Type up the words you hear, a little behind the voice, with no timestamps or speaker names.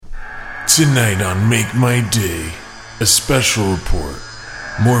Tonight on Make My Day, a special report.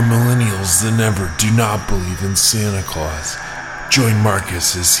 More millennials than ever do not believe in Santa Claus. Join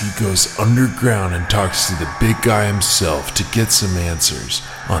Marcus as he goes underground and talks to the big guy himself to get some answers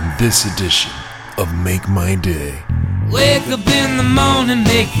on this edition of Make My Day. Wake up in the morning,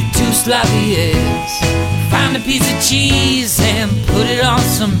 make your 2 sloppy eggs. Find a piece of cheese and put it on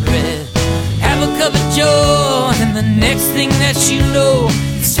some bread. Have a cup of joe, and the next thing that you know,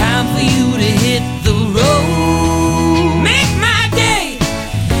 it's time for you to hit the road. Make my day,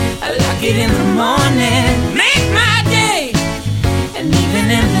 I like it in the morning. Make my day, and even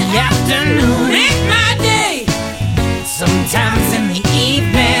in the afternoon. Make my day, sometimes in the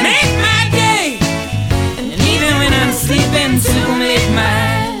evening. Make my day, and even when I'm sleeping to make my.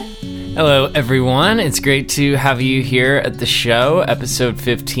 Hello, everyone. It's great to have you here at the show, episode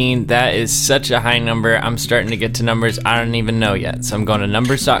 15. That is such a high number. I'm starting to get to numbers I don't even know yet. So I'm going to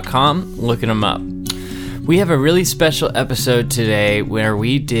numbers.com, looking them up. We have a really special episode today where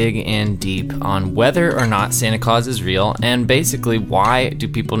we dig in deep on whether or not Santa Claus is real, and basically why do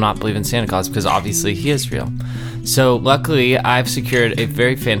people not believe in Santa Claus, because obviously he is real. So luckily, I've secured a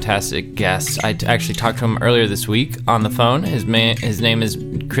very fantastic guest. I actually talked to him earlier this week on the phone. His name is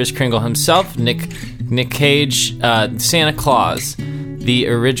Kris Kringle himself, Nick Cage, Santa Claus, the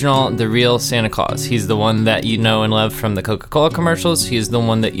original, the real Santa Claus. He's the one that you know and love from the Coca-Cola commercials. He is the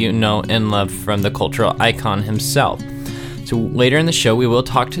one that you know and love from the cultural icon himself. So later in the show, we will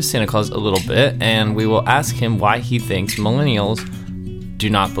talk to Santa Claus a little bit, and we will ask him why he thinks millennials do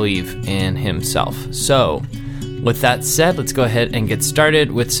not believe in himself. So, with that said, let's go ahead and get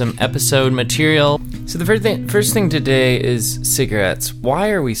started with some episode material. So the first thing today is cigarettes.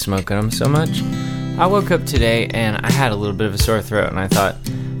 Why are we smoking them so much? I woke up today and I had a little bit of a sore throat, and I thought,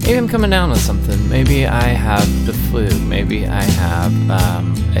 maybe I'm coming down with something. Maybe I have the flu. Maybe I have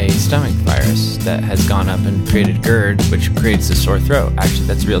a stomach virus that has gone up and created GERD, which creates a sore throat. Actually,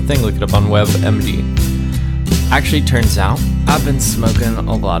 that's a real thing. Look it up on WebMD. Actually, turns out I've been smoking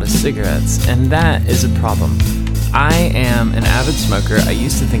a lot of cigarettes, and that is a problem. I am an avid smoker. I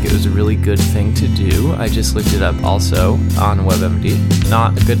used to think it was a really good thing to do. I just looked it up also on WebMD.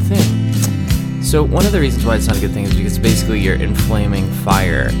 Not a good thing. So one of the reasons why it's not a good thing is because basically you're inflaming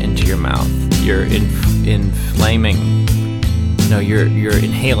fire into your mouth. You're you're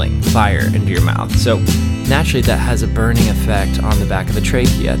inhaling fire into your mouth. So naturally that has a burning effect on the back of the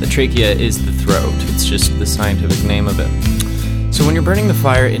trachea. The trachea is the throat. It's just the scientific name of it. So when you're burning the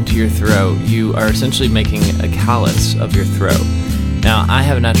fire into your throat, you are essentially making a callus of your throat. Now, I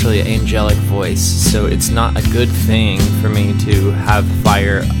have a naturally angelic voice, so it's not a good thing for me to have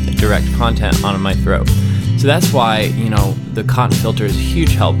fire direct content on my throat. So that's why, the cotton filter is a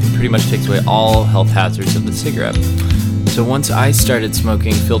huge help. It pretty much takes away all health hazards of the cigarette. So once I started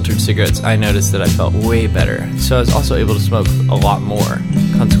smoking filtered cigarettes, I noticed that I felt way better. So I was also able to smoke a lot more.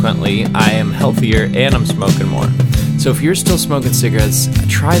 Consequently, I am healthier and I'm smoking more. So if you're still smoking cigarettes,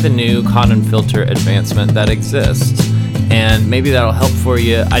 try the new cotton filter advancement that exists, and maybe that'll help for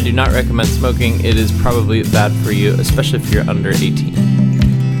you. I do not recommend smoking. It is probably bad for you, especially if you're under 18.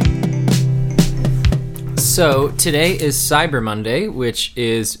 So today is Cyber Monday,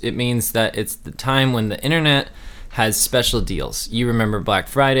 it means that it's the time when the internet has special deals. You remember Black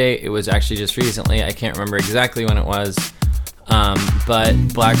Friday. It was actually just recently. I can't remember exactly when it was. But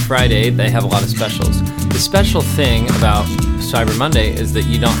Black Friday, they have a lot of specials. The special thing about Cyber Monday is that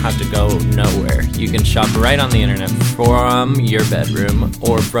you don't have to go nowhere. You can shop right on the internet from your bedroom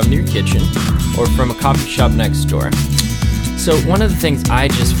or from your kitchen or from a coffee shop next door. So one of the things I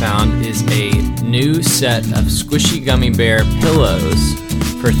just found is a new set of squishy gummy bear pillows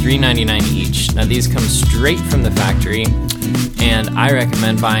for $3.99 each. Now these come straight from the factory, and I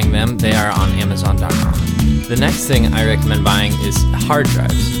recommend buying them. They are on Amazon.com. The next thing I recommend buying is hard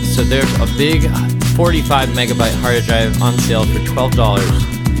drives. So there's a big 45 megabyte hard drive on sale for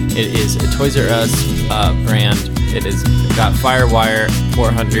 $12. It is a Toys R Us brand. It is got FireWire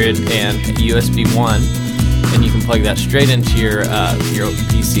 400 and USB 1, and you can plug that straight into your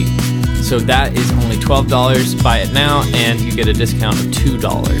PC. So that is only $12. Buy it now, and you get a discount of $2,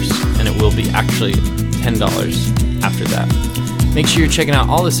 and it will be actually $10 after that. Make sure you're checking out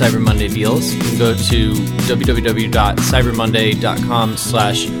all the Cyber Monday deals. You can go to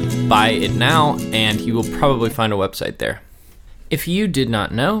www.cybermonday.com/buy-it-now, and you will probably find a website there. If you did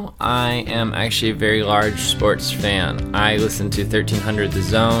not know, I am actually a very large sports fan. I listen to 1300 The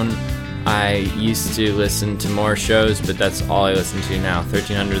Zone. I used to listen to more shows, but that's all I listen to now.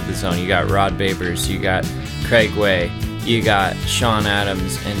 1300 The Zone. You got Rod Babers, you got Craig Way, you got Sean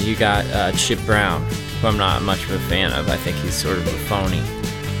Adams, and you got Chip Brown, who I'm not much of a fan of. I think he's sort of a phony.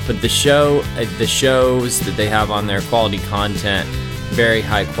 But the shows that they have on their quality content, very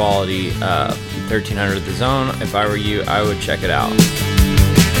high quality. 1300 The Zone. If I were you, I would check it out. 1300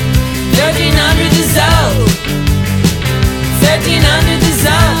 The Zone. 1300 The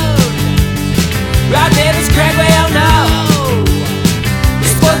Zone. Rock Davis, Craigwell, no.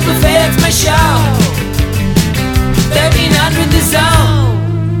 Sports Buffet, that's my show. 1300 The Zone.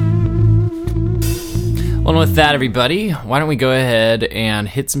 Well, with that, everybody, why don't we go ahead and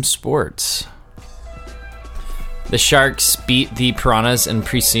hit some sports? The Sharks beat the Piranhas in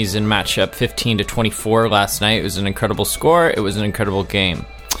preseason matchup 15-24 last night. It was an incredible score. It was an incredible game.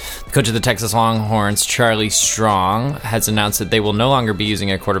 The coach of the Texas Longhorns, Charlie Strong, has announced that they will no longer be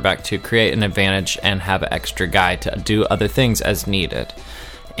using a quarterback to create an advantage and have an extra guy to do other things as needed.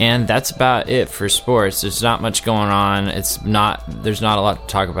 And that's about it for sports. There's not much going on. There's not a lot to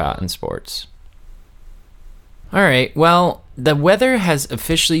talk about in sports. All right, well, the weather has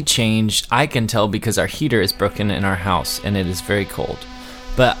officially changed. I can tell because our heater is broken in our house and it is very cold.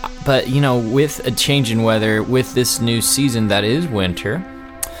 But you know, with a change in weather, with this new season that is winter,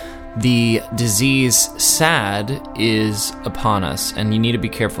 the disease SAD is upon us, and you need to be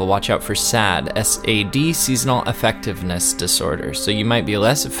careful. Watch out for SAD, S-A-D, seasonal effectiveness disorder. So you might be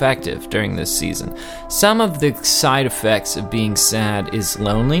less effective during this season. Some of the side effects of being sad is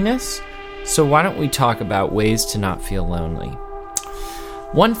loneliness. So why don't we talk about ways to not feel lonely?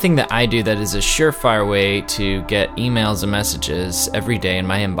 One thing that I do that is a surefire way to get emails and messages every day in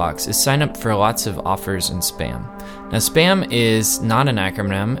my inbox is sign up for lots of offers and spam. Now, spam is not an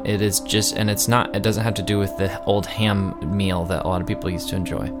acronym. It is just, and it doesn't have to do with the old ham meal that a lot of people used to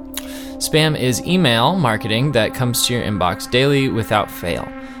enjoy. Spam is email marketing that comes to your inbox daily without fail.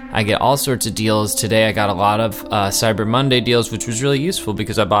 I get all sorts of deals. Today I got a lot of Cyber Monday deals, which was really useful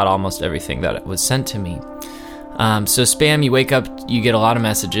because I bought almost everything that was sent to me. So spam, you wake up, you get a lot of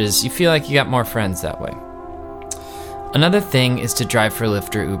messages. You feel like you got more friends that way. Another thing is to drive for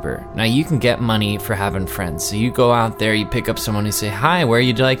Lyft or Uber. Now you can get money for having friends. So you go out there, you pick up someone, you say, hi, where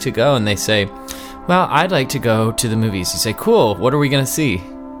would you like to go? And they say, well, I'd like to go to the movies. You say, cool, what are we going to see?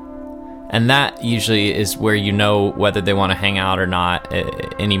 And that usually is where you know whether they want to hang out or not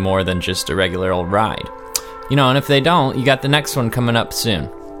any more than just a regular old ride. You know, and if they don't, you got the next one coming up soon.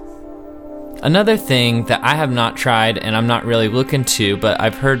 Another thing that I have not tried and I'm not really looking to, but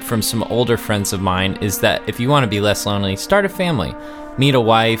I've heard from some older friends of mine, is that if you want to be less lonely, start a family. Meet a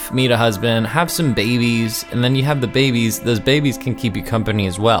wife, meet a husband, have some babies, and then you have the babies. Those babies can keep you company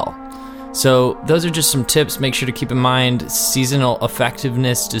as well. So those are just some tips. Make sure to keep in mind seasonal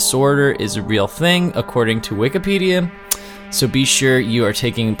effectiveness disorder is a real thing according to Wikipedia. So be sure you are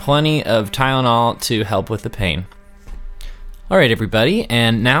taking plenty of Tylenol to help with the pain. All right, everybody,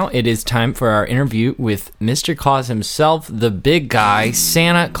 and now it is time for our interview with Mr. Claus himself, the big guy,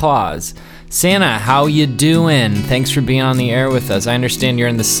 Santa Claus. Santa, how you doing? Thanks for being on the air with us. I understand you're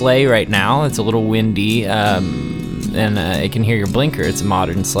in the sleigh right now. It's a little windy, and I can hear your blinker. It's a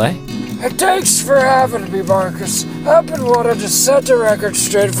modern sleigh. Thanks for having me, Marcus. I've been wanting to set the record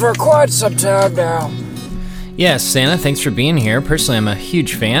straight for quite some time now. Yes, Santa, thanks for being here. Personally, I'm a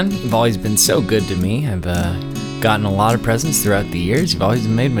huge fan. You've always been so good to me. I've gotten a lot of presents throughout the years. You've always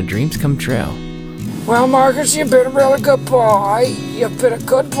made my dreams come true. Well, Marcus, you've been a really good boy. You've been a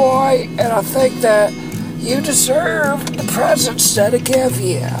good boy, and I think that you deserve the presents that I give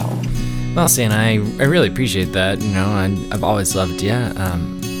you. Well, Santa, I really appreciate that. You know, I've always loved you.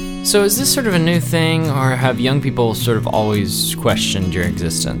 So is this sort of a new thing, or have young people sort of always questioned your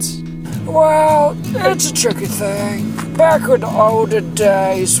existence? Well, it's a tricky thing. Back in the olden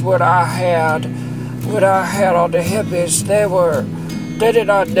days when I had all the hippies, they did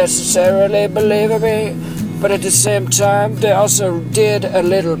not necessarily believe in me, but at the same time, they also did a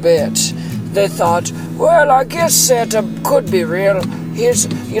little bit. They thought, well, I guess Santa could be real.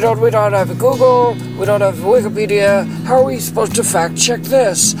 We don't have a Google, we don't have Wikipedia. How are we supposed to fact check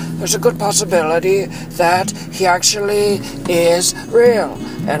this? There's a good possibility that he actually is real.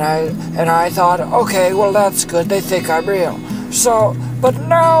 And I thought, okay, well, that's good. They think I'm real. So, but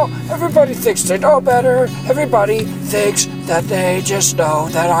now everybody thinks they know better. Everybody thinks that they just know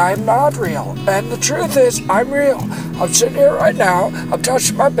that I'm not real. And the truth is, I'm real. I'm sitting here right now. I'm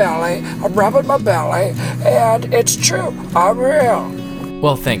touching my belly. I'm rubbing my belly. And it's true. I'm real.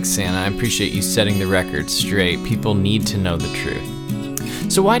 Well, thanks, Santa. I appreciate you setting the record straight. People need to know the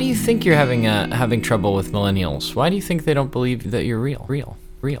truth. So why do you think you're having trouble with millennials? Why do you think they don't believe that you're real?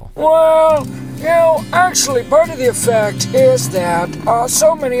 Well, actually, part of the effect is that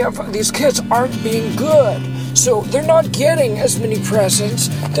so many of these kids aren't being good. So they're not getting as many presents.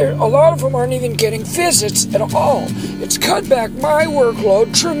 A lot of them aren't even getting visits at all. It's cut back my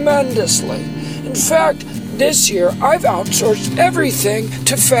workload tremendously. In fact, this year I've outsourced everything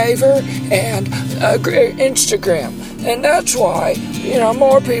to Favor and Instagram. And that's why,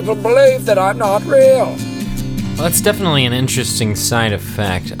 more people believe that I'm not real. Well, that's definitely an interesting side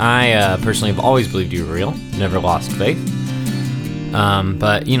effect. I personally have always believed you were real, never lost faith.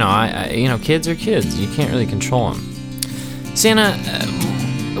 But kids are kids. You can't really control them. Santa,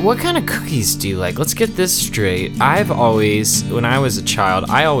 what kind of cookies do you like? Let's get this straight. When I was a child,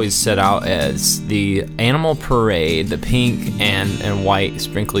 I always set out as the Animal Parade, the pink and white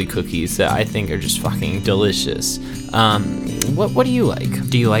sprinkly cookies that I think are just fucking delicious. What do you like?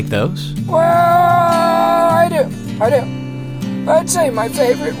 Do you like those? Well, I do. I'd say my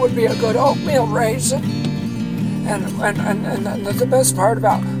favorite would be a good oatmeal raisin. And the best part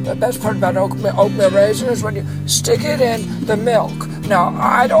about oatmeal raisin is when you stick it in the milk. Now,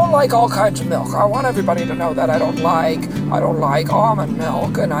 I don't like all kinds of milk. I want everybody to know that I don't like almond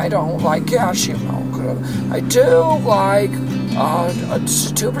milk, and I don't like cashew milk. I do like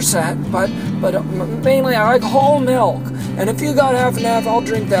 2%, but mainly I like whole milk. And if you got half and half, I'll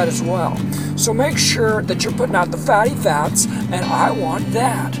drink that as well. So make sure that you're putting out the fatty fats, and I want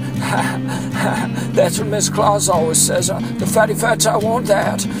that. That's what Miss Claus always says. The fatty fats, I want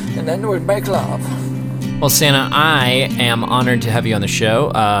that. And then we make love. Well, Santa, I am honored to have you on the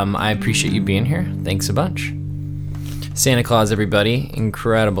show. I appreciate you being here. Thanks a bunch. Santa Claus, everybody.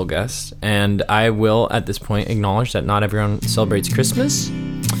 Incredible guest. And I will, at this point, acknowledge that not everyone celebrates Christmas,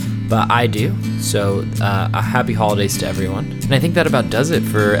 but I do. So a happy holidays to everyone. And I think that about does it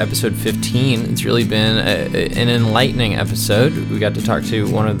for episode 15. It's really been an enlightening episode. We got to talk to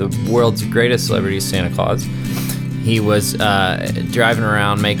one of the world's greatest celebrities, Santa Claus. He was driving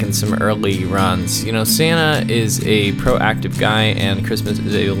around making some early runs. Santa is a proactive guy, and Christmas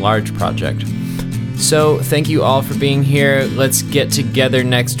is a large project. So thank you all for being here. Let's get together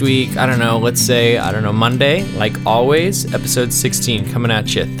next week. Let's say Monday, like always. Episode 16 coming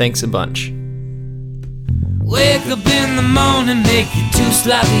at you. Thanks a bunch. Wake up in the morning, make your 2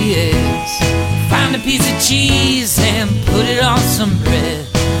 sloppy eggs. Find a piece of cheese and put it on some bread.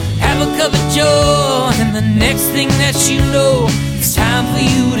 Have a cup of joe, and the next thing that you know, it's time for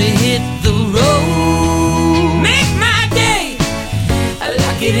you to hit the road.